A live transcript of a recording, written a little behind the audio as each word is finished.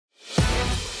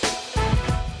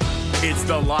It's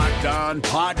the Locked On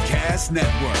Podcast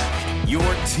Network, your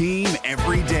team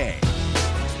every day.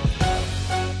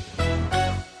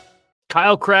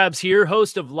 Kyle Krabs here,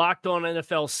 host of Locked On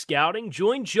NFL Scouting.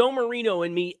 Join Joe Marino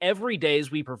and me every day as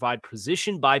we provide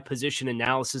position-by-position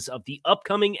analysis of the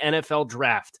upcoming NFL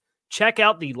Draft. Check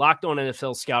out the Locked On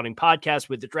NFL Scouting podcast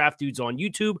with the Draft Dudes on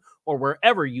YouTube or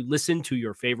wherever you listen to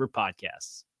your favorite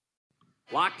podcasts.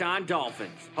 Locked On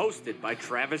Dolphins, hosted by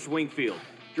Travis Wingfield,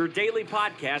 your daily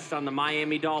podcast on the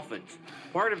Miami Dolphins,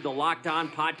 part of the Locked On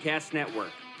Podcast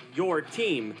Network, your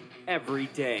team every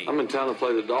day. I'm in town to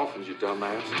play the Dolphins, you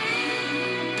dumbass.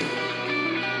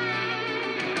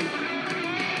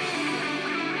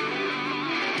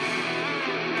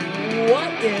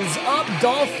 What is up,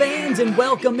 Dolphin fans, and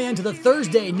welcome into the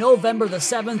Thursday, November the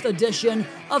 7th edition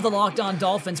of the Locked On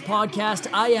Dolphins podcast.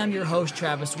 I am your host,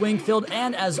 Travis Wingfield,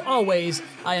 and as always,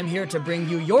 I am here to bring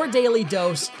you your daily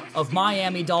dose of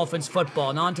Miami Dolphins football.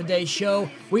 And on today's show,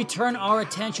 we turn our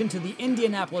attention to the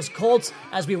Indianapolis Colts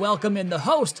as we welcome in the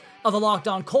host of the Locked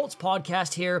On Colts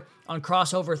podcast here on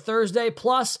Crossover Thursday.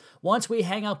 Plus, once we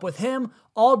hang up with him,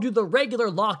 I'll do the regular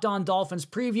Locked On Dolphins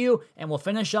preview, and we'll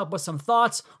finish up with some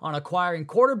thoughts on acquiring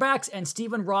quarterbacks and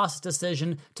Stephen Ross's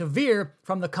decision to veer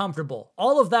from the comfortable.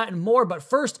 All of that and more, but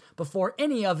first, before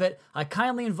any of it, I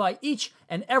kindly invite each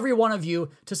and every one of you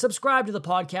to subscribe to the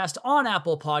podcast on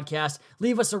Apple Podcasts.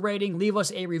 Leave us a rating, leave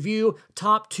us a review.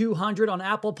 Top 200 on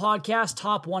Apple Podcasts,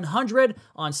 top 100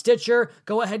 on Stitcher.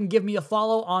 Go ahead and give me a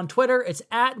follow on Twitter. It's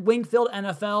at Wingfield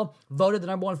NFL, voted the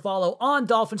number one follow on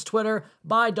Dolphins Twitter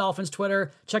by Dolphins Twitter.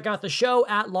 Check out the show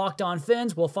at Locked On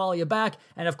Fins. We'll follow you back.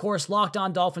 And of course,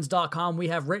 LockedOnDolphins.com. We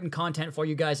have written content for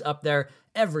you guys up there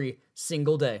every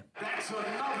single day. That's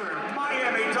another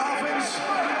Miami Dolphins.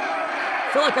 I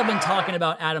feel like I've been talking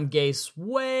about Adam Gase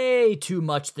way too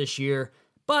much this year,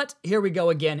 but here we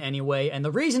go again anyway. And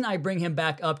the reason I bring him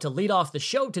back up to lead off the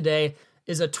show today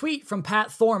is a tweet from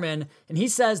Pat Thorman, and he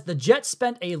says the Jets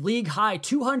spent a league-high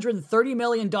 $230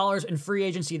 million in free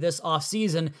agency this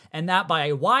offseason, and that by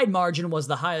a wide margin was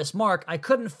the highest mark. I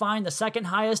couldn't find the second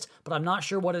highest, but I'm not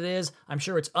sure what it is. I'm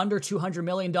sure it's under $200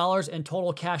 million in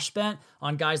total cash spent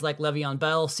on guys like Le'Veon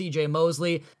Bell, CJ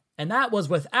Mosley, and that was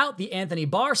without the Anthony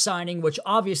Barr signing, which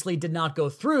obviously did not go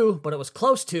through, but it was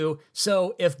close to.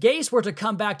 So if Gase were to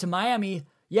come back to Miami,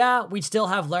 yeah, we'd still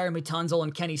have Laramie Tunsil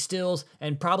and Kenny Stills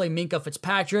and probably Minka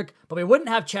Fitzpatrick, but we wouldn't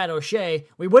have Chad O'Shea,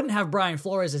 we wouldn't have Brian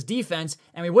Flores' defense,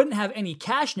 and we wouldn't have any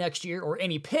cash next year or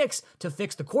any picks to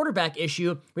fix the quarterback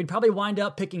issue. We'd probably wind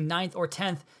up picking 9th or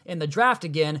 10th in the draft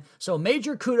again. So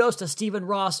major kudos to Stephen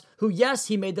Ross, who, yes,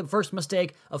 he made the first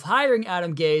mistake of hiring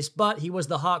Adam Gase, but he was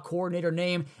the hot coordinator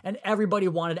name, and everybody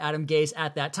wanted Adam Gase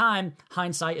at that time.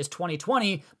 Hindsight is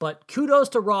 2020, but kudos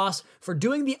to Ross for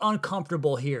doing the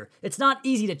uncomfortable here. It's not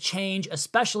easy to change,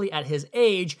 especially at his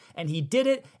age, and he did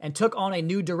it and took on a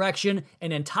new direction,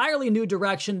 an entirely new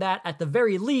direction that, at the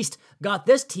very least, got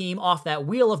this team off that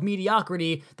wheel of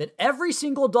mediocrity that every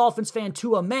single Dolphins fan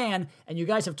to a man, and you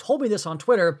guys have told me this on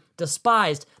Twitter,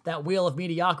 despised that wheel of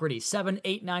mediocrity, 7,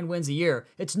 8, 9 wins a year.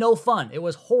 It's no fun. It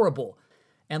was horrible.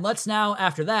 And let's now,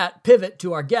 after that, pivot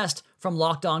to our guest from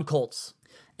Locked On Colts.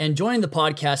 And joining the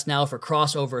podcast now for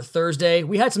Crossover Thursday,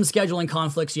 we had some scheduling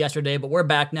conflicts yesterday, but we're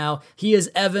back now. He is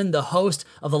Evan, the host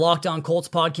of the Locked On Colts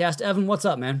podcast. Evan, what's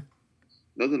up, man?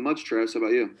 Nothing much, Travis. How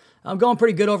about you? I'm going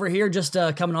pretty good over here, just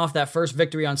coming off that first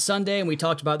victory on Sunday, and we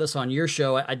talked about this on your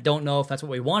show. I don't know if that's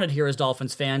what we wanted here as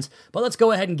Dolphins fans, but let's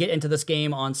go ahead and get into this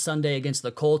game on Sunday against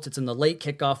the Colts. It's in the late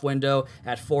kickoff window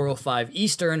at 4:05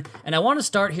 Eastern, and I want to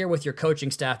start here with your coaching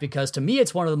staff because to me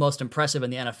it's one of the most impressive in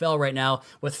the NFL right now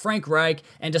with Frank Reich,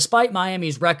 and despite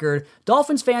Miami's record,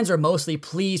 Dolphins fans are mostly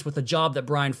pleased with the job that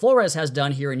Brian Flores has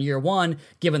done here in year one,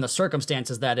 given the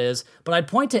circumstances that is, but I'd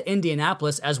point to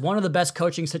Indianapolis as one of the best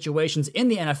coaching situations in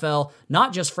the NFL.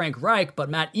 Not just Frank Reich, but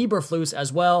Matt Eberflus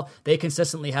as well. They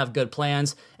consistently have good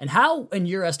plans. And how, in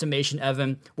your estimation,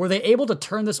 Evan, were they able to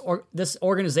turn this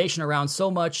organization around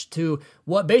so much to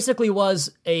what basically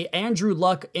was a Andrew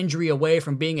Luck injury away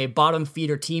from being a bottom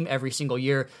feeder team every single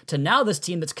year to now this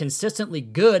team that's consistently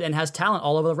good and has talent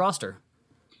all over the roster?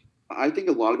 I think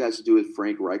a lot of that has to do with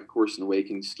Frank Reich, of course, and the way he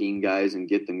can scheme guys and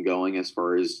get them going as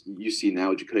far as you see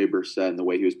now Jacoby Brissett and the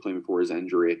way he was playing before his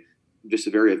injury. Just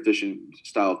a very efficient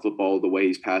style of football, the way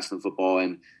he's passing the football,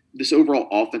 and this overall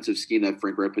offensive scheme that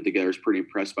Frank Reich put together is pretty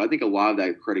impressive. But I think a lot of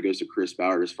that credit goes to Chris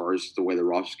Ballard as far as the way the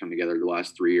roster's come together the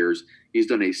last 3 years. He's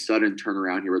done a sudden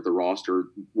turnaround here with the roster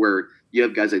where you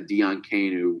have guys like Deion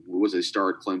Kane, who was a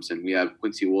star at Clemson. We have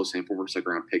Quincy Wilson, former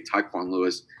second-round pick, Tyquan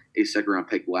Lewis, a second-round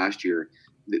pick last year.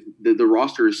 The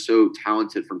roster is so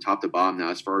talented from top to bottom now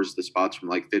as far as the spots from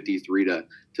like 53 to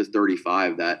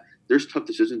 35 that there's tough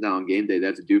decisions now on game day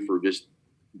that's to do for just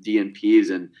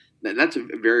DNPs, and that's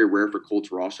very rare for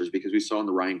Colts rosters, because we saw in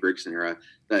the Ryan Grigson era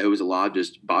that it was a lot of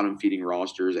just bottom-feeding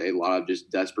rosters, a lot of just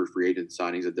desperate free agent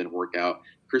signings that didn't work out.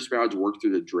 Chris Ballard's worked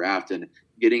through the draft, and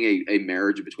getting a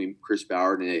marriage between Chris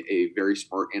Ballard and a very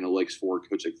smart analytics forward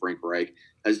coach like Frank Reich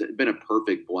has been a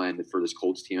perfect blend for this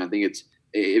Colts team. I think it's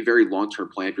a very long-term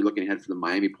plan if you're looking ahead from the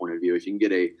Miami point of view. If you can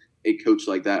get a coach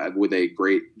like that with a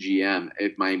great GM,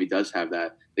 if Miami does have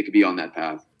that, they could be on that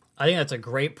path. I think that's a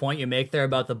great point you make there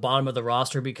about the bottom of the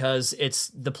roster, because it's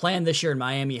the plan this year in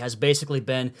Miami has basically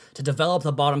been to develop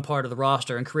the bottom part of the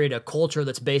roster and create a culture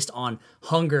that's based on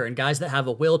hunger and guys that have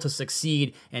a will to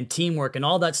succeed and teamwork and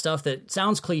all that stuff that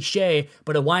sounds cliche,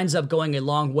 but it winds up going a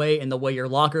long way in the way your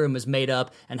locker room is made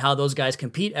up and how those guys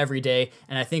compete every day.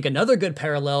 And I think another good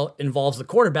parallel involves the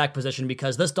quarterback position,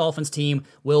 because this Dolphins team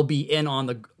will be in on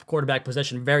the quarterback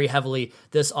position very heavily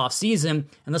this offseason.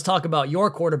 And let's talk about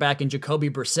your quarterback in Jacoby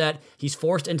Brissett. He's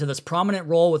forced into this prominent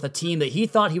role with a team that he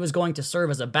thought he was going to serve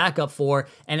as a backup for,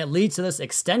 and it leads to this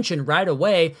extension right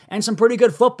away and some pretty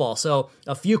good football. So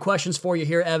a few questions for you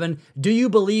here, Evan. Do you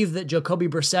believe that Jacoby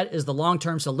Brissett is the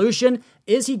long-term solution?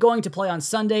 Is he going to play on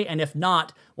Sunday? And if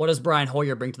not, what does Brian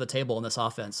Hoyer bring to the table in this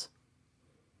offense?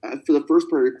 For the first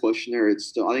part of your question there, it's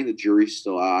still, I think the jury's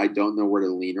still out. I don't know where to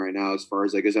lean right now as far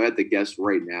as if I had to guess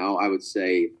right now, I would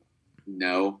say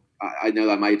no. I know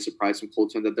that might surprise some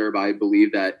Colts fans out there, but I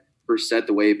believe that Brissett,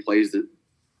 the way he plays the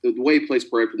way he plays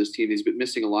quarterback for this team, he's been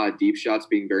missing a lot of deep shots,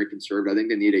 being very conservative. I think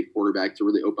they need a quarterback to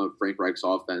really open up Frank Reich's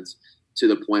offense to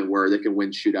the point where they can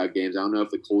win shootout games. I don't know if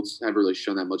the Colts have really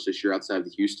shown that much this year outside of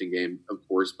the Houston game, of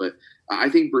course, but I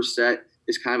think Brissett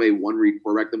is kind of a one-read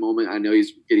quarterback at the moment. I know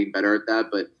he's getting better at that,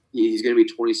 but he's going to be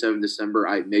 27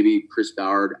 December. Maybe Chris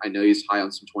Ballard. I know he's high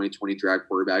on some 2020 draft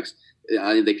quarterbacks.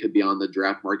 I think they could be on the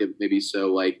draft market, maybe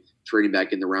so like trading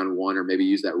back in the round one, or maybe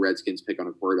use that Redskins pick on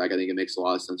a quarterback. I think it makes a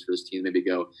lot of sense for this team. Maybe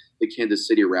go the Kansas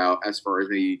City route as far as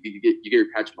maybe you get your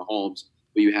Patrick Mahomes,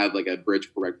 but you have like a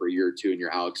bridge quarterback for a year or two in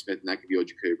your Alex Smith, and that could be what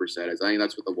Jacoby Brissett is. I think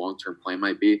that's what the long-term plan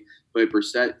might be. But if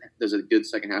Brissett does a good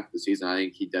second half of the season, I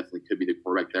think he definitely could be the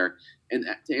quarterback there. And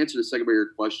to answer the second part of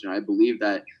your question, I believe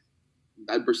that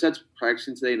Brissett's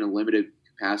practicing today in a limited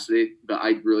capacity, but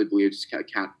I really believe it's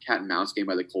just cat and mouse game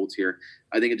by the Colts here.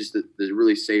 I think it's just a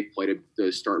really safe play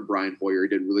to start Brian Hoyer. He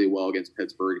did really well against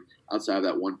Pittsburgh outside of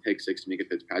that one pick six to Minka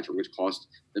Fitzpatrick, which cost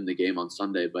them the game on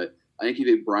Sunday. But I think he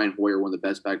did Brian Hoyer, one of the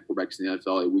best back quarterbacks in the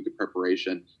NFL, a week of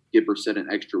preparation, give Brissett an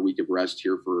extra week of rest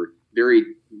here for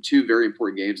two very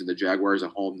important games in the Jaguars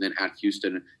at home, and then at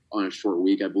Houston on a short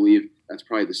week. I believe that's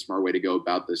probably the smart way to go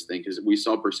about this thing, because we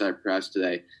saw Brissett press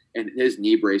today, and his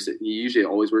knee brace, he usually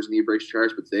always wears knee brace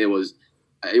charge, but today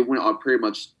it went up pretty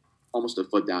much almost a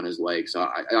foot down his leg. So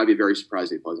I'd be very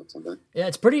surprised if he plays on Sunday. Yeah,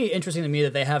 it's pretty interesting to me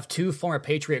that they have two former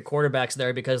Patriot quarterbacks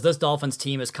there, because this Dolphins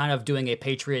team is kind of doing a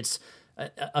Patriots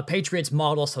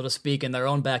model, so to speak, in their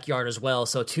own backyard as well.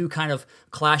 So two kind of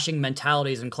clashing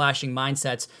mentalities and clashing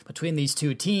mindsets between these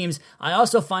two teams. I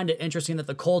also find it interesting that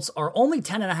the Colts are only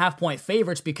 10.5-point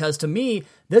favorites, because to me,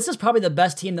 this is probably the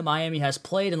best team that Miami has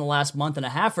played in the last month and a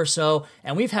half or so,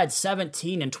 and we've had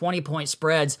 17 and 20-point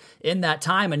spreads in that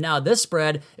time, and now this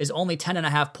spread is only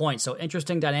 10.5 points. So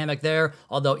interesting dynamic there,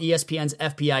 although ESPN's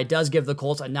FPI does give the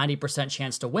Colts a 90%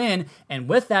 chance to win. And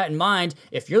with that in mind,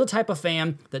 if you're the type of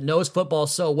fan that knows football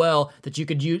so well that you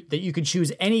could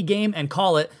choose any game and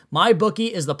call it, MyBookie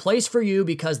is the place for you,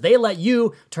 because they let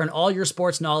you turn all your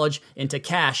sports knowledge into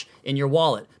cash in your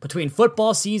wallet. Between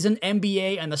football season,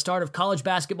 NBA, and the start of college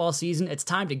basketball season, it's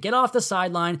time to get off the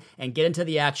sideline and get into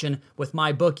the action with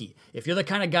MyBookie. If you're the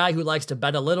kind of guy who likes to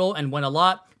bet a little and win a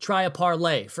lot, try a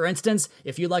parlay. For instance,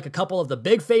 if you like a couple of the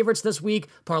big favorites this week,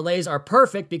 parlays are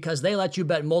perfect because they let you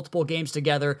bet multiple games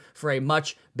together for a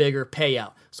much bigger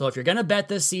payout. So if you're going to bet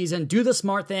this season, do the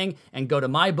smart thing and go to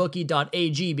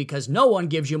mybookie.ag, because no one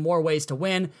gives you more ways to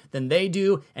win than they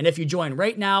do. And if you join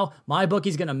right now,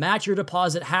 MyBookie's going to match your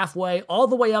deposit halfway, all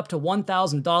the way up to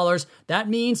 $1,000. That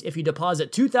means if you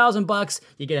deposit $2,000,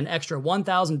 you get an extra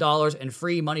 $1,000 in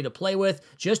free money to play with.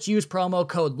 Just use promo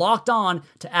code LOCKEDON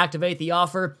to activate the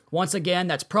offer. Once again,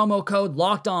 that's promo code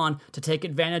LOCKEDON to take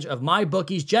advantage of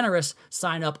MyBookie's generous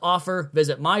sign-up offer.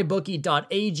 Visit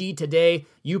mybookie.ag today.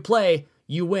 You play,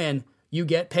 you win, you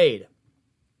get paid.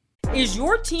 Is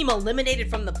your team eliminated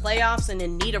from the playoffs and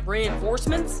in need of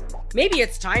reinforcements? Maybe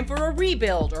it's time for a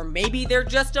rebuild, or maybe they're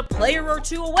just a player or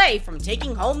two away from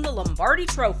taking home the Lombardi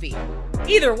Trophy.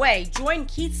 Either way, join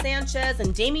Keith Sanchez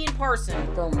and Damian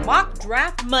Parson for Mock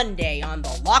Draft Monday on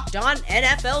the Locked On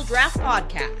NFL Draft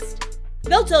Podcast.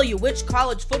 They'll tell you which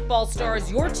college football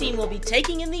stars your team will be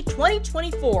taking in the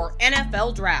 2024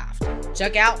 NFL Draft.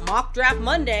 Check out Mock Draft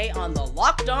Monday on the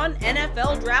Locked On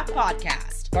NFL Draft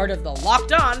Podcast, part of the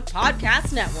Locked On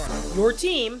Podcast Network, your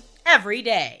team every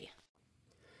day.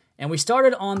 And we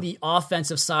started on the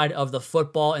offensive side of the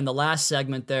football in the last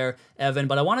segment there, Evan,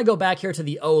 but I want to go back here to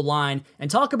the O-line and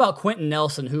talk about Quentin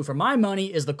Nelson, who, for my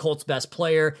money, is the Colts' best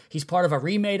player. He's part of a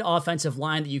remade offensive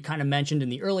line that you kind of mentioned in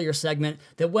the earlier segment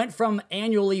that went from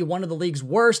annually one of the league's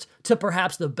worst to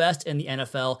perhaps the best in the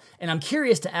NFL. And I'm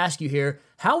curious to ask you here,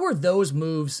 how were those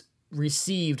moves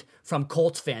received from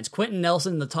Colts fans? Quentin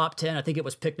Nelson in the top 10, I think it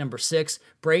was pick number 6.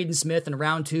 Braden Smith in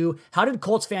round 2. How did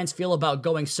Colts fans feel about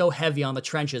going so heavy on the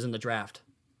trenches in the draft?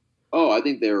 Oh, I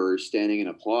think they were standing in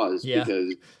applause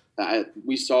because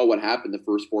we saw what happened the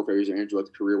first 4 years of Andrew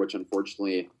Luck's career, which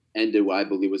unfortunately ended what I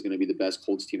believe was going to be the best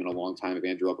Colts team in a long time if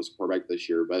Andrew Luck was quarterback this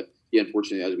year. But he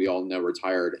unfortunately, as we all know,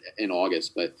 retired in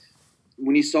August. But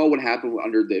when you saw what happened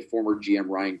under the former GM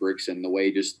Ryan Grigson, the way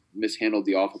he just mishandled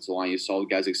the offensive line, you saw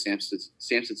guys like Samson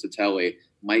Sattelli,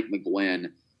 Mike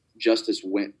McGlynn, Justice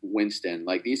Winston,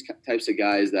 like these types of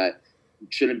guys that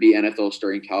shouldn't be NFL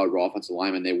starting caliber offensive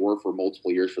linemen. They were for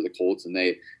multiple years for the Colts, and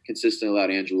they consistently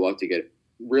allowed Andrew Luck to get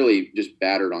really just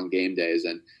battered on game days.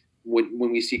 And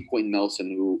when we see Quentin Nelson,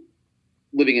 who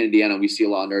living in Indiana, we see a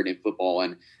lot of Notre Dame football,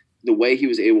 and the way he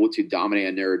was able to dominate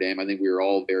at Notre Dame, I think we were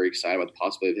all very excited about the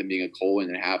possibility of him being a Cole, and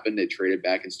it happened. They traded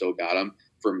back and still got him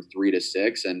from 3 to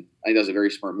 6. And I think that was a very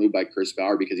smart move by Chris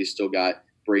Bauer because he still got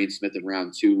Braden Smith in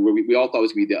round 2. We all thought it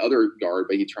was going to be the other guard,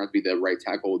 but he turned out to be the right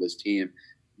tackle of this team.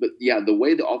 But yeah, the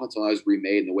way the offensive line was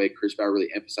remade and the way Chris Bauer really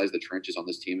emphasized the trenches on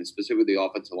this team, and specifically the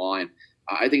offensive line,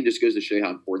 I think it just goes to show you how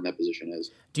important that position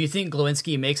is. Do you think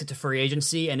Glowinski makes it to free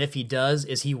agency? And if he does,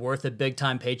 is he worth a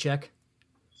big-time paycheck?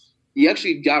 He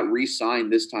actually got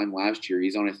re-signed this time last year.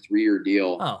 He's on a 3-year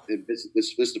deal. Oh. This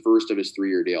is the first of his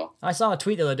 3-year deal. I saw a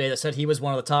tweet the other day that said he was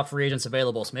one of the top free agents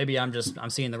available, so maybe I'm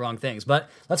seeing the wrong things. But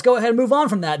let's go ahead and move on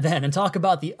from that then and talk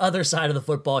about the other side of the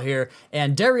football here.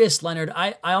 And Darius Leonard,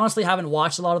 I honestly haven't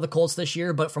watched a lot of the Colts this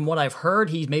year, but from what I've heard,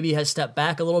 he maybe has stepped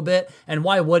back a little bit. And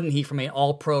why wouldn't he from an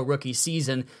all-pro rookie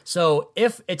season? So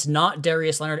if it's not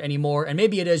Darius Leonard anymore, and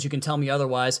maybe it is, you can tell me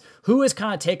otherwise, who has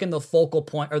kind of taken the focal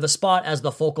point or the spot as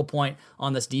the focal point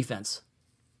on this defense?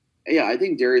 Yeah, I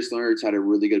think Darius Leonard's had a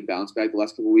really good bounce back the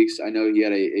last couple of weeks. I know he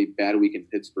had a bad week in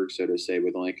Pittsburgh, so to say,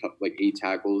 with only 8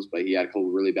 tackles, but he had a couple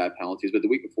of really bad penalties. But the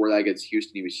week before that against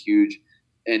Houston, he was huge.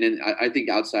 And then I think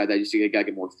outside that, you see a guy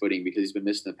get more footing because he's been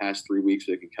missing the past 3 weeks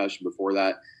with a concussion before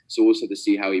that. So we'll just have to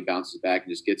see how he bounces back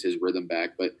and just gets his rhythm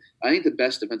back. But I think the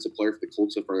best defensive player for the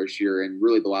Colts so far this year, and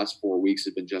really the last 4 weeks,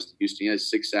 has been Justin Houston. He has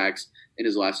 6 sacks in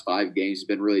his last 5 games. He's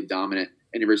been really dominant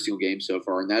in every single game so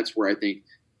far. And that's where I think,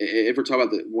 if we're talking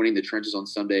about winning the trenches on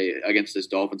Sunday against this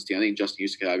Dolphins team, I think Justin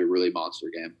Houston could have a really monster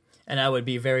game. And I would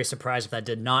be very surprised if that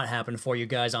did not happen for you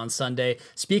guys on Sunday.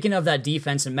 Speaking of that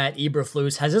defense and Matt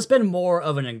Eberflus, has this been more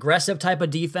of an aggressive type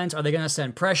of defense? Are they going to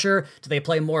send pressure? Do they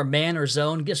play more man or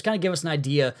zone? Just kind of give us an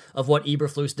idea of what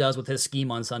Eberflus does with his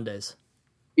scheme on Sundays.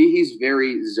 He's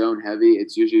very zone heavy.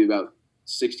 It's usually about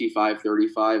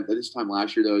 65-35. This time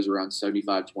last year, though, it was around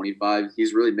 75-25.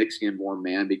 He's really mixing in more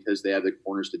man because they have the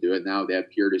corners to do it now. They have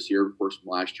Pierre Desir, of course, from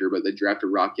last year, but they drafted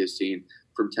Rock Ya-Sin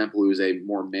from Temple, who's a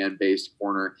more man-based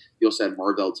corner. He also had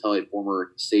Marvell Telly,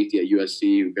 former safety at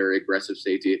USC, very aggressive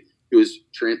safety, who was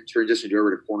transitioned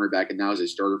over to cornerback and now is a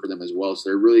starter for them as well. So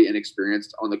they're really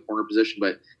inexperienced on the corner position,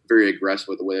 but very aggressive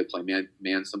with the way they play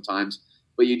man sometimes.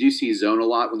 But you do see zone a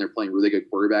lot when they're playing really good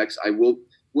quarterbacks. I wouldn't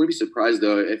be surprised,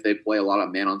 though, if they play a lot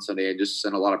of man on Sunday and just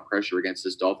send a lot of pressure against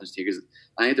this Dolphins team, because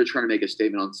I think they're trying to make a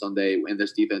statement on Sunday, and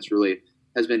this defense really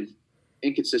has been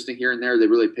inconsistent here and there. They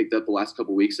really picked up the last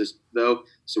couple of weeks, though.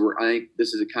 So I think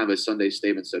this is a kind of a Sunday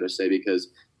statement, so to say, because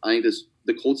I think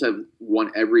the Colts have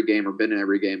won every game or been in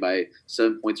every game by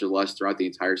 7 points or less throughout the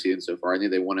entire season so far. I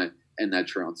think they want to end that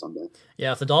trend on Sunday.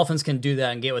 Yeah, if the Dolphins can do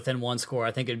that and get within 1 score,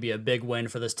 I think it'd be a big win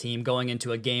for this team going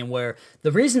into a game where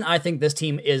the reason I think this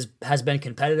team has been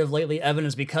competitive lately, Evan,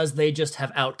 is because they just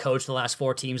have outcoached the last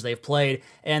 4 teams they've played,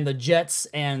 and the Jets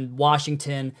and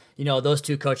Washington, those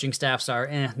 2 coaching staffs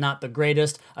are not the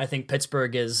greatest. I think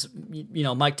Pittsburgh is,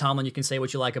 Mike Tomlin, you can say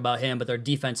what you like about him, but their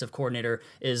defensive coordinator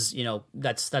is,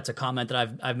 that's a comment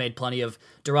that I've made plenty of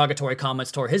derogatory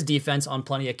comments toward his defense on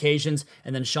plenty of occasions,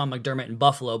 and then Sean McDermott in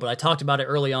Buffalo, but I talked about it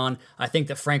early on. I think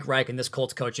that Frank Reich and this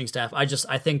Colts coaching staff, I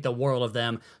think the world of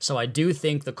them. So I do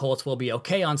think the Colts will be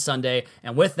okay on Sunday.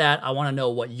 And with that, I want to know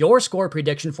what your score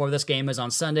prediction for this game is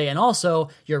on Sunday, and also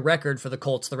your record for the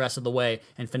Colts the rest of the way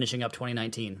and finishing up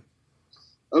 2019.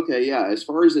 Okay, yeah. As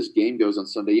far as this game goes on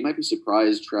Sunday, you might be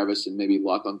surprised, Travis, and maybe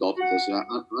Locked on Dolphins.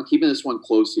 I'm keeping this one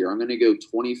close here. I'm going to go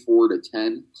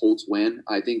 24-10. Colts win.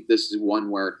 I think this is one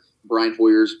where Brian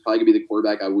Hoyer's probably going to be the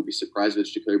quarterback. I would be surprised if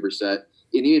it's Jacoby Brissett.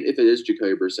 And even if it is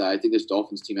Jacoby Brissett, I think this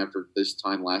Dolphins team after this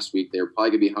time last week, they're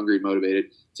probably going to be hungry and motivated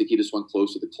to keep this one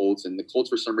close to the Colts. And the Colts,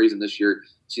 for some reason this year,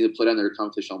 seem to play down their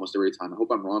competition almost every time. I hope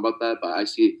I'm wrong about that, but I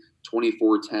see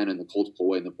 24-10 and the Colts pull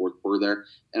away in the fourth quarter there.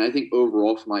 And I think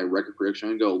overall for my record prediction,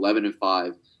 I'm going to go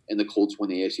 11-5, and the Colts win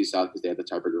the AFC South because they have the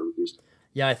tiebreaker over Houston.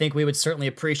 Yeah, I think we would certainly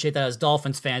appreciate that as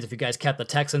Dolphins fans if you guys kept the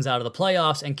Texans out of the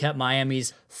playoffs and kept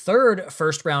Miami's third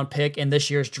first-round pick in this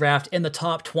year's draft in the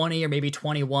top 20 or maybe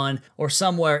 21 or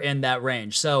somewhere in that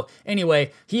range. So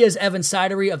anyway, he is Evan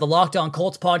Sidery of the Locked On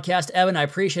Colts podcast. Evan, I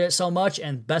appreciate it so much,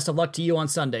 and best of luck to you on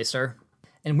Sunday, sir.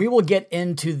 And we will get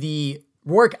into the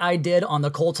work I did on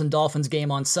the Colts and Dolphins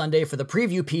game on Sunday for the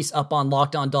preview piece up on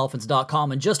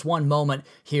LockedOnDolphins.com in just one moment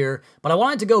here, but I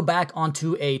wanted to go back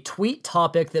onto a tweet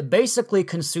topic that basically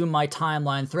consumed my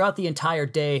timeline throughout the entire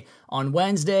day on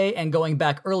Wednesday and going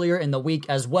back earlier in the week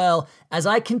as well, as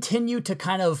I continue to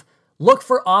kind of look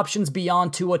for options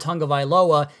beyond Tua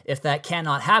Tagovailoa if that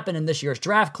cannot happen in this year's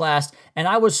draft class, and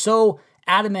I was so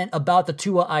adamant about the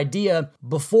Tua idea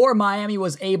before Miami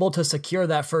was able to secure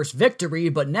that first victory,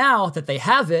 but now that they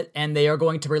have it and they are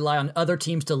going to rely on other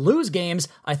teams to lose games,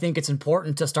 I think it's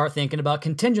important to start thinking about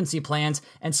contingency plans,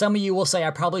 and some of you will say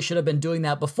I probably should have been doing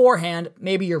that beforehand.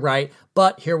 Maybe you're right,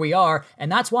 but here we are,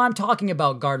 and that's why I'm talking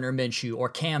about Gardner Minshew or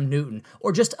Cam Newton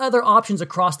or just other options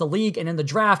across the league and in the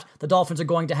draft the Dolphins are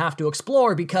going to have to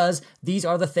explore because these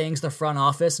are the things the front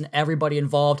office and everybody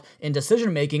involved in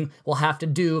decision-making will have to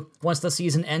do once the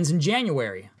season ends in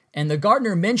January. And the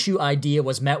Gardner Minshew idea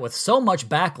was met with so much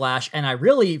backlash, and I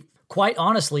really, quite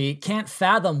honestly, can't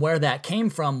fathom where that came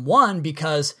from. One,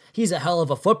 because he's a hell of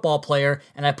a football player,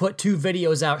 and I put 2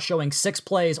 videos out showing 6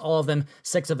 plays, all of them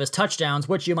 6 of his touchdowns,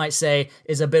 which you might say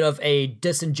is a bit of a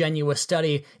disingenuous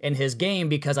study in his game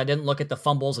because I didn't look at the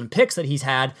fumbles and picks that he's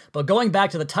had. But going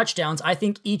back to the touchdowns, I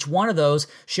think each one of those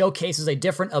showcases a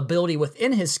different ability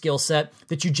within his skill set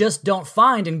that you just don't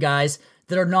find in guys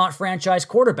that are not franchise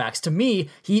quarterbacks. To me,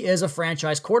 he is a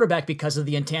franchise quarterback because of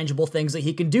the intangible things that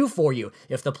he can do for you.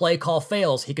 If the play call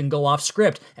fails, he can go off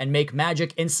script and make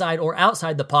magic inside or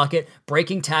outside the pocket,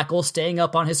 breaking tackles, staying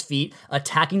up on his feet,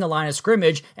 attacking the line of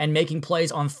scrimmage, and making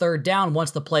plays on third down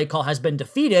once the play call has been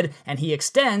defeated, and he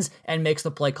extends and makes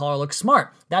the play caller look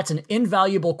smart. That's an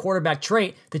invaluable quarterback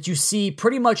trait that you see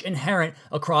pretty much inherent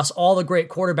across all the great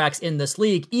quarterbacks in this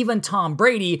league, even Tom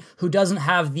Brady, who doesn't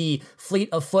have the fleet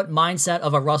of foot mindset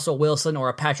of a Russell Wilson or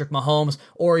a Patrick Mahomes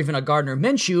or even a Gardner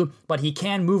Minshew, but he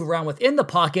can move around within the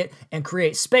pocket and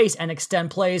create space and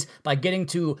extend plays by getting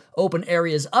to open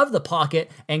areas of the pocket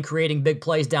and creating big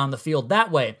plays down the field that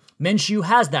way. Minshew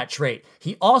has that trait.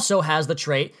 He also has the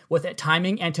trait with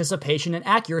timing, anticipation, and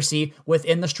accuracy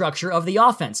within the structure of the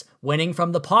offense, winning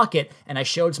from the pocket, and I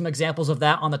showed some examples of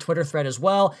that on the Twitter thread as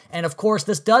well. And of course,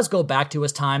 this does go back to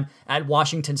his time at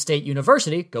Washington State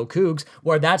University, go Cougs,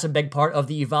 where that's a big part of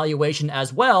the evaluation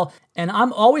as well. And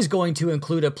I'm always going to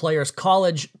include a player's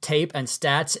college tape and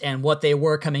stats and what they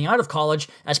were coming out of college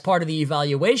as part of the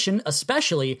evaluation,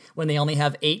 especially when they only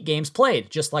have 8 games played,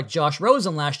 just like Josh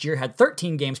Rosen last year had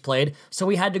 13 games played. So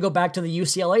we had to go back to the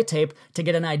UCLA tape to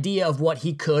get an idea of what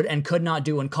he could and could not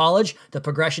do in college, the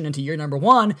progression into year number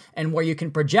 1, and where you can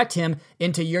project him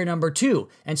into year number 2.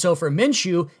 And so for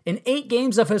Minshew, in 8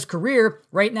 games of his career,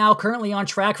 right now currently on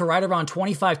track for right around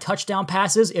 25 touchdown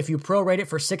passes if you prorate it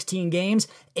for 16 games,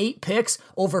 8 picks,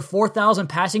 over 4,000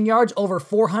 passing yards, over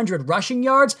 400 rushing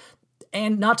yards,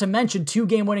 and not to mention 2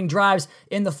 game-winning drives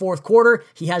in the fourth quarter.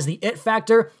 He has the it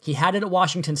factor. He had it at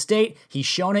Washington State. He's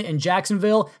shown it in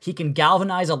Jacksonville. He can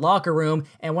galvanize a locker room.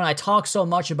 And when I talk so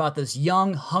much about this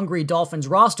young, hungry Dolphins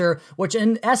roster, which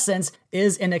in essence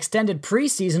is an extended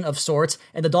preseason of sorts,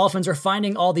 and the Dolphins are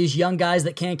finding all these young guys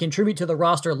that can contribute to the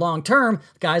roster long-term,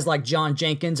 guys like John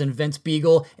Jenkins and Vince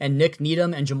Beagle and Nick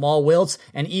Needham and Jamal Wiltz,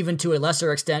 and even to a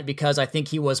lesser extent because I think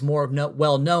he was more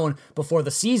well-known before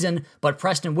the season, but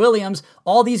Preston Williams,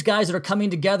 all these guys that are coming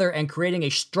together and creating a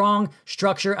strong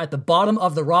structure at the bottom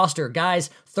of the roster, guys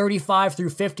 35 through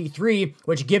 53,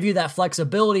 which give you that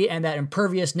flexibility and that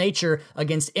impervious nature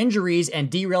against injuries and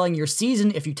derailing your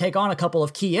season if you take on a couple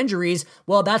of key injuries.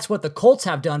 Well, that's what the Colts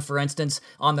have done, for instance,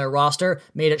 on their roster,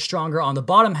 made it stronger on the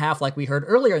bottom half, like we heard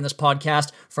earlier in this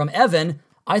podcast from Evan.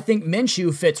 I think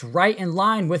Minshew fits right in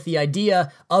line with the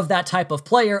idea of that type of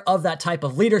player, of that type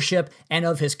of leadership, and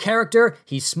of his character.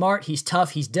 He's smart, he's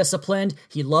tough, he's disciplined,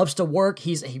 he loves to work,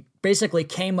 he's a basically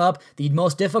came up the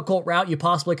most difficult route you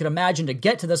possibly could imagine to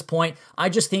get to this point. I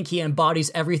just think he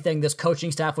embodies everything this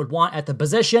coaching staff would want at the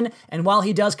position, and while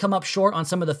he does come up short on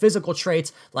some of the physical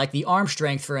traits, like the arm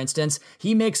strength, for instance,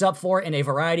 he makes up for it in a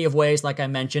variety of ways, like I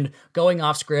mentioned, going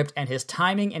off script, and his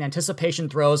timing and anticipation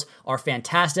throws are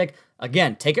fantastic.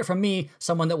 Again, take it from me,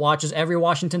 someone that watches every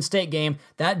Washington State game,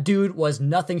 that dude was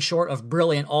nothing short of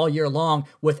brilliant all year long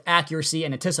with accuracy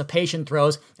and anticipation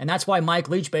throws, and that's why Mike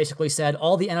Leach basically said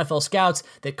all the NFL scouts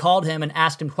that called him and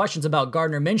asked him questions about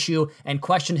Gardner Minshew and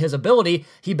questioned his ability,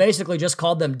 he basically just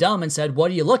called them dumb and said, what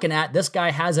are you looking at? This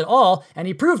guy has it all, and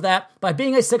he proved that by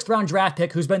being a 6th-round draft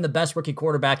pick who's been the best rookie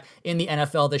quarterback in the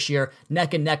NFL this year,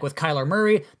 neck and neck with Kyler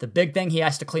Murray. The big thing he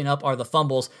has to clean up are the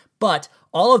fumbles, but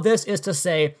all of this is to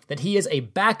say that he is a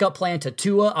backup plan to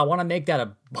Tua. I want to make that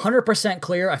 100%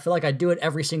 clear. I feel like I do it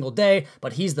every single day,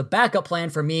 but he's the backup plan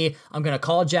for me. I'm going to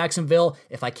call Jacksonville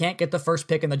if I can't get the first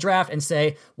pick in the draft and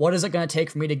say, what is it going to take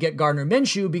for me to get Gardner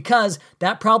Minshew? Because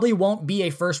that probably won't be a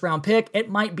first-round pick. It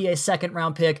might be a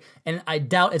second-round pick, and I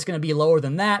doubt it's going to be lower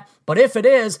than that. But if it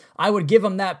is, I would give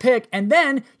him that pick, and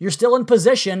then you're still in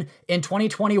position in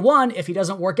 2021, if he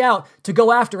doesn't work out, to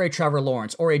go after a Trevor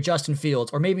Lawrence or a Justin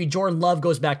Fields, or maybe Jordan Love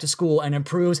goes back to school and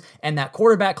improves, and that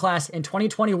quarterback class in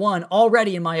 2021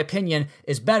 already, in my opinion,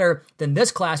 is better than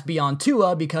this class beyond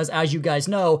Tua, because as you guys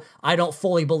know, I don't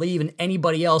fully believe in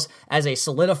anybody else as a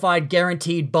solidified,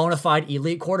 guaranteed, bona fide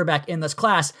elite quarterback in this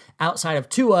class outside of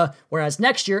Tua, whereas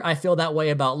next year I feel that way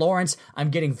about Lawrence. I'm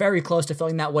getting very close to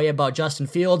feeling that way about Justin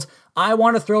Fields. I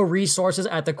want to throw resources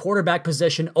at the quarterback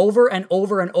position over and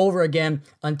over and over again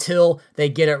until they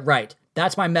get it right.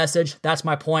 That's my message. That's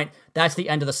my point. That's the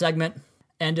end of the segment.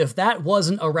 And if that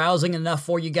wasn't arousing enough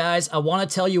for you guys, I want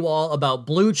to tell you all about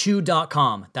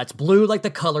BlueChew.com. That's blue like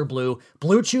the color blue.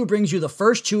 Blue Chew brings you the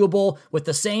first chewable with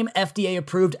the same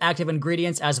FDA-approved active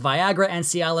ingredients as Viagra and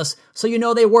Cialis, so you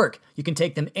know they work. You can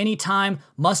take them anytime,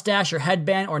 mustache or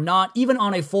headband or not, even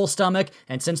on a full stomach,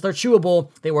 and since they're chewable,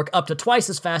 they work up to twice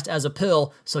as fast as a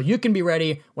pill, so you can be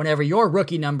ready whenever your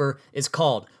rookie number is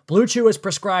called. Blue Chew is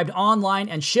prescribed online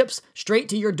and ships straight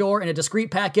to your door in a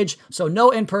discreet package, so no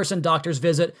in-person doctor's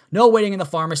visit, no waiting in the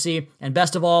pharmacy, and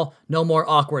best of all, no more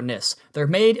awkwardness. They're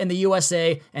made in the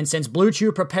USA, and since Blue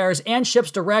Chew prepares and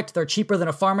ships direct, they're cheaper than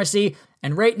a pharmacy,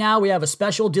 and right now we have a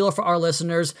special deal for our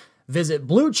listeners. Visit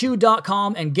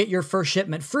BlueChew.com and get your first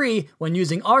shipment free when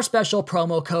using our special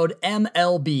promo code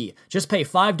MLB. Just pay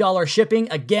 $5 shipping.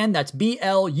 Again, that's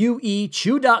BLUE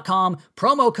Chew.com,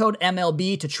 promo code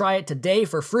MLB to try it today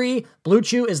for free. Blue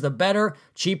Chew is the better,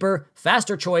 cheaper,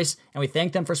 faster choice, and we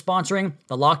thank them for sponsoring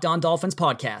the Locked On Dolphins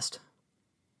podcast.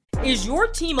 Is your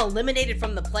team eliminated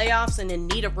from the playoffs and in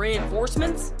need of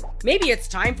reinforcements? Maybe it's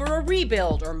time for a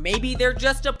rebuild, or maybe they're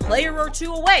just a player or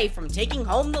two away from taking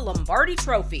home the Lombardi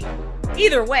Trophy.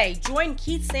 Either way, join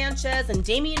Keith Sanchez and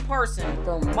Damian Parson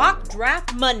for Mock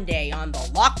Draft Monday on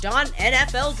the Locked On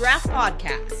NFL Draft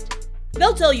Podcast.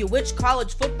 They'll tell you which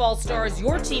college football stars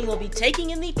your team will be taking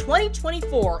in the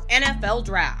 2024 NFL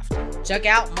Draft. Check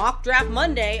out Mock Draft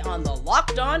Monday on the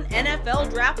Locked On NFL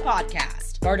Draft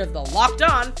Podcast, part of the Locked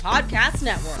On Podcast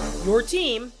Network. Your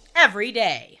team every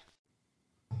day.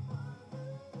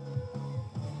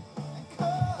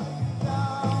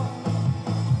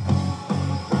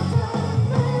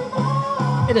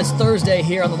 It is Thursday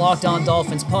here on the Locked On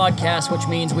Dolphins podcast, which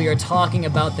means we are talking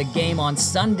about the game on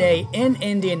Sunday in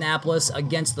Indianapolis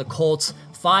against the Colts.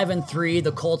 5-3,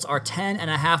 the Colts are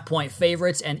 10.5-point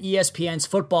favorites, and ESPN's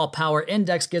Football Power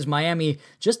Index gives Miami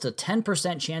just a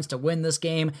 10% chance to win this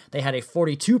game. They had a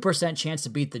 42% chance to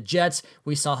beat the Jets.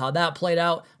 We saw how that played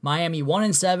out. Miami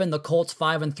 1-7, the Colts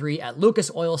 5-3 at Lucas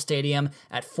Oil Stadium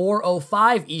at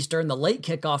 4:05 Eastern, the late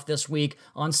kickoff this week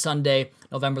on Sunday,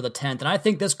 November the 10th. And I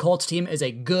think this Colts team is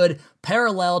a good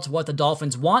parallel to what the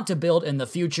Dolphins want to build in the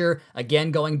future.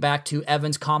 Again, going back to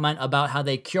Evan's comment about how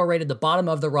they curated the bottom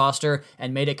of the roster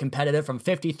and made it competitive from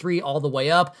 53 all the way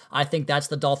up. I think that's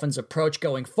the Dolphins' approach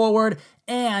going forward.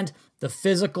 And the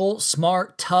physical,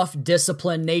 smart, tough,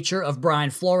 disciplined nature of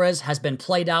Brian Flores has been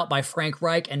played out by Frank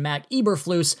Reich and Matt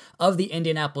Eberflus of the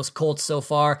Indianapolis Colts so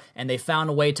far, and they found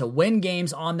a way to win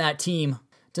games on that team,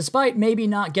 despite maybe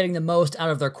not getting the most out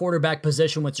of their quarterback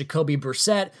position with Jacoby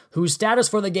Brissett, whose status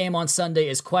for the game on Sunday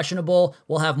is questionable.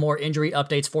 We'll have more injury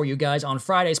updates for you guys on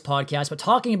Friday's podcast, but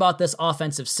talking about this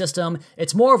offensive system,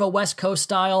 it's more of a West Coast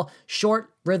style, short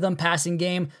rhythm passing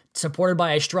game, supported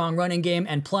by a strong running game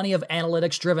and plenty of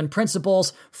analytics-driven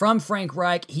principles from Frank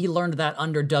Reich. He learned that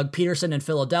under Doug Peterson in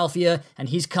Philadelphia, and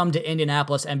he's come to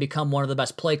Indianapolis and become one of the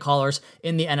best play callers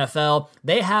in the NFL.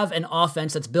 They have an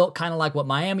offense that's built kind of like what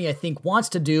Miami, I think, wants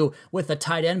to do with the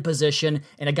tight end position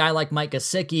and a guy like Mike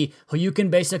Gesicki, who you can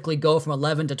basically go from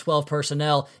 11 to 12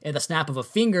 personnel in the snap of a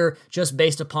finger just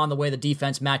based upon the way the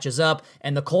defense matches up.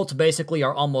 And the Colts basically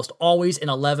are almost always in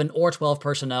 11 or 12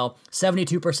 personnel,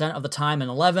 72% of the time in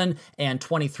 11 and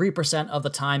 23% of the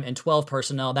time in 12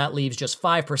 personnel. That leaves just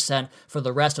 5% for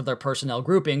the rest of their personnel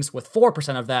groupings, with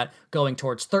 4% of that going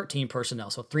towards 13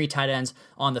 personnel. So 3 tight ends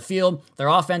on the field. Their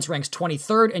offense ranks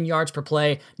 23rd in yards per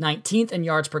play, 19th in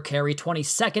yards per carry,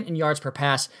 22nd in yards per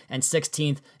pass, and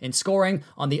 16th in scoring.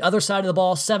 On the other side of the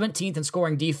ball, 17th in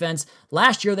scoring defense.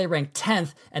 Last year they ranked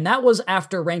 10th, and that was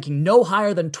after ranking no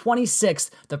higher than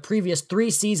 26th the previous 3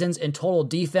 seasons in total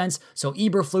defense. So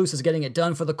Eberflus is getting it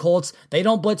done for the Colts. They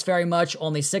don't blitz very much.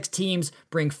 Only 6 teams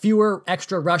bring fewer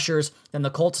extra rushers than the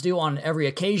Colts do on every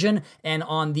occasion. And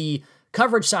on the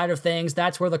coverage side of things,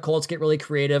 that's where the Colts get really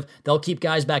creative. They'll keep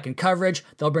guys back in coverage.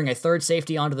 They'll bring a third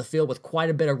safety onto the field with quite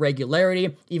a bit of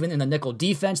regularity. Even in the nickel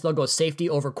defense, they'll go safety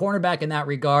over cornerback in that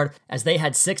regard, as they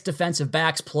had 6 defensive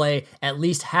backs play at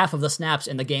least half of the snaps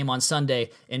in the game on Sunday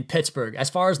in Pittsburgh. As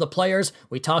far as the players,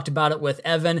 we talked about it with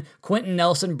Evan, Quentin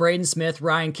Nelson, Braden Smith,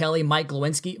 Ryan Kelly, Mark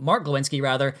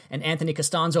Glowinski, and Anthony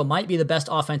Costanzo might be the best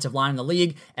offensive line in the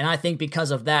league. And I think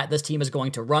because of that, this team is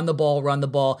going to run the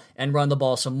ball, and run the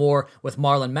ball some more with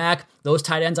Marlon Mack. Those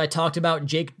tight ends I talked about,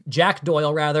 Jack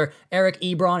Doyle, Eric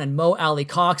Ebron, and Mo Alley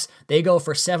Cox, they go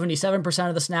for 77%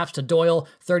 of the snaps to Doyle,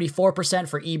 34%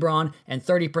 for Ebron, and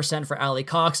 30% for Alley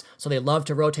Cox. So they love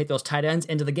to rotate those tight ends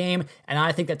into the game, and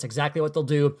I think that's exactly what they'll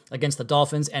do against the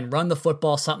Dolphins and run the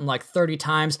football something like 30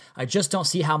 times. I just don't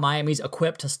see how Miami's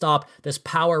equipped to stop this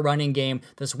power running game,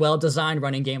 this well-designed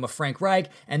running game of Frank Reich.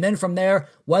 And then from there,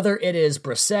 whether it is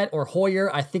Brissett or Hoyer,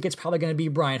 I think it's probably going to be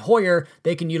Brian Hoyer.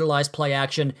 They can utilize play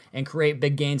action and create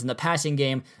big gains in the passing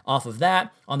game off of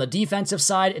that. On the defensive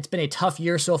side, it's been a tough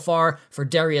year so far for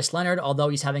Darius Leonard, although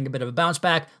he's having a bit of a bounce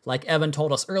back, like Evan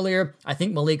told us earlier. I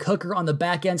think Malik Hooker on the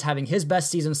back end's having his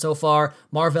best season so far.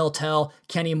 Marvell Tell,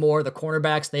 Kenny Moore, the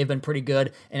cornerbacks, they've been pretty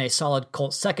good in a solid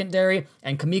Colts secondary.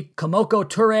 And Kamoko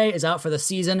Toure is out for the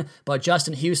season, but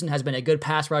Justin Houston has been a good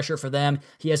pass rusher for them.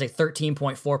 He has a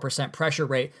 13.4% pressure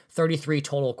rate, 33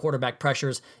 total quarterback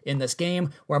pressures in this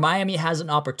game. Where Miami has an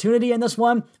opportunity in this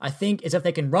one, I think, is if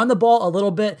they can run the ball a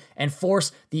little bit and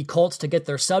force the Colts to get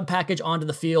their sub package onto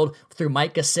the field through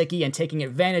Mike Gesicki and taking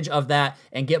advantage of that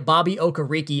and get Bobby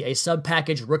Okereke, a sub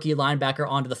package rookie linebacker,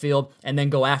 onto the field and then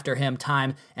go after him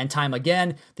time and time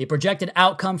again. The projected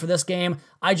outcome for this game,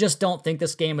 I just don't think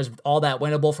this game is all that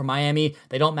winnable for Miami.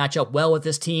 They don't match up well with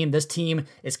this team. This team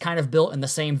is kind of built in the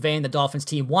same vein the Dolphins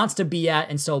team wants to be at,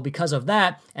 and so because of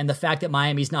that and the fact that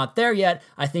Miami's not there yet,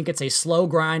 I think it's a slow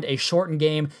grind, a shortened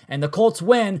game, and the Colts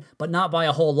win, but not by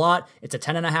a whole lot. It's a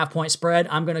 10.5 point spread.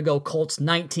 I'm going to go Colts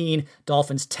 19,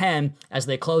 Dolphins 10 as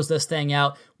they close this thing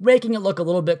out, making it look a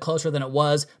little bit closer than it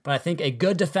was, but I think a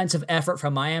good defensive effort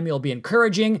from Miami will be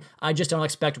encouraging. I just don't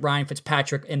expect Ryan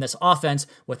Fitzpatrick in this offense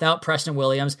without Preston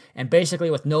Williams and basically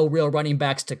with no real running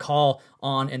backs to call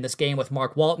on in this game, with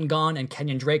Mark Walton gone and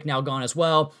Kenyon Drake now gone as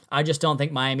well. I just don't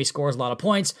think Miami scores a lot of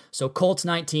points. So Colts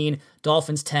 19,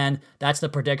 Dolphins 10. That's the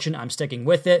prediction. I'm sticking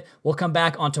with it. We'll come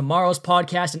back on tomorrow's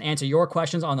podcast and answer your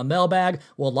questions on the mailbag.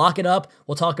 We'll lock it up.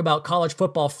 We'll talk about College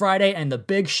Football Friday and the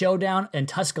big showdown in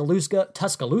Tuscaloosa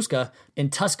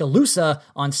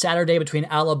on Saturday between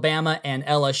Alabama and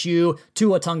LSU,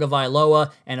 Tua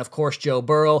Tagovailoa, and of course Joe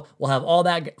Burrow. We'll have all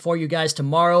that for you guys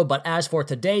tomorrow, but as for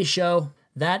today's show,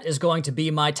 that is going to be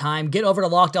my time. Get over to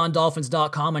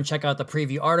LockedOnDolphins.com and check out the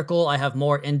preview article. I have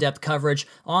more in-depth coverage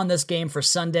on this game for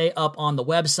Sunday up on the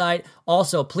website.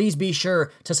 Also, please be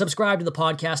sure to subscribe to the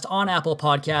podcast on Apple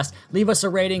Podcasts. Leave us a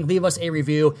rating, leave us a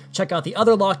review. Check out the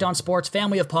other Locked On Sports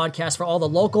family of podcasts for all the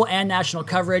local and national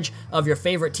coverage of your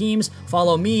favorite teams.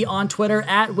 Follow me on Twitter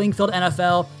at Wingfield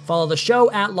NFL. Follow the show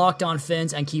at Locked On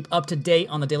Fins and keep up to date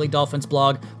on the Daily Dolphins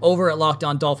blog over at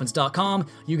LockedOnDolphins.com.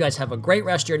 You guys have a great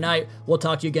rest of your night. We'll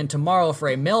talk to you again tomorrow for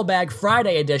a Mailbag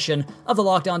Friday edition of the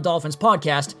Locked On Dolphins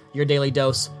podcast, your daily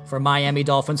dose for Miami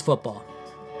Dolphins football.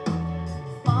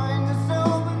 Find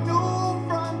yourself a new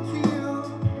frontier,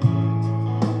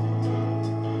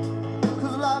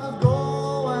 'cause life is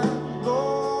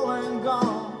going,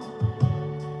 gone.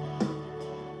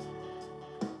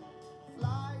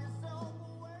 Fly yourself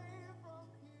away from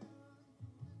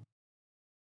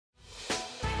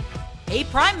here. Hey,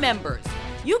 Prime members,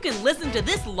 you can listen to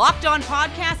this Locked On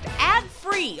podcast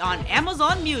ad-free on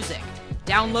Amazon Music.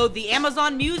 Download the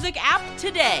Amazon Music app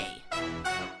today.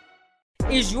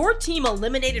 Is your team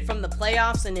eliminated from the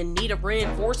playoffs and in need of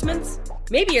reinforcements?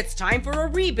 Maybe it's time for a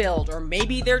rebuild, or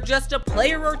maybe they're just a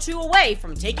player or two away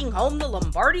from taking home the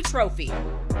Lombardi Trophy.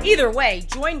 Either way,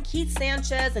 join Keith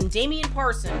Sanchez and Damian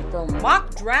Parson for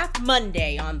Mock Draft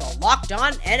Monday on the Locked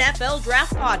On NFL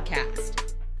Draft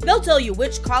Podcast. They'll tell you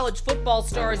which college football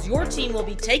stars your team will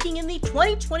be taking in the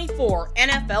 2024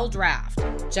 NFL Draft.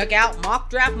 Check out Mock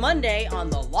Draft Monday on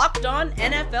the Locked On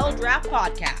NFL Draft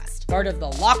Podcast, part of the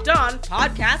Locked On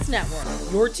Podcast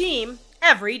Network. Your team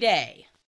every day.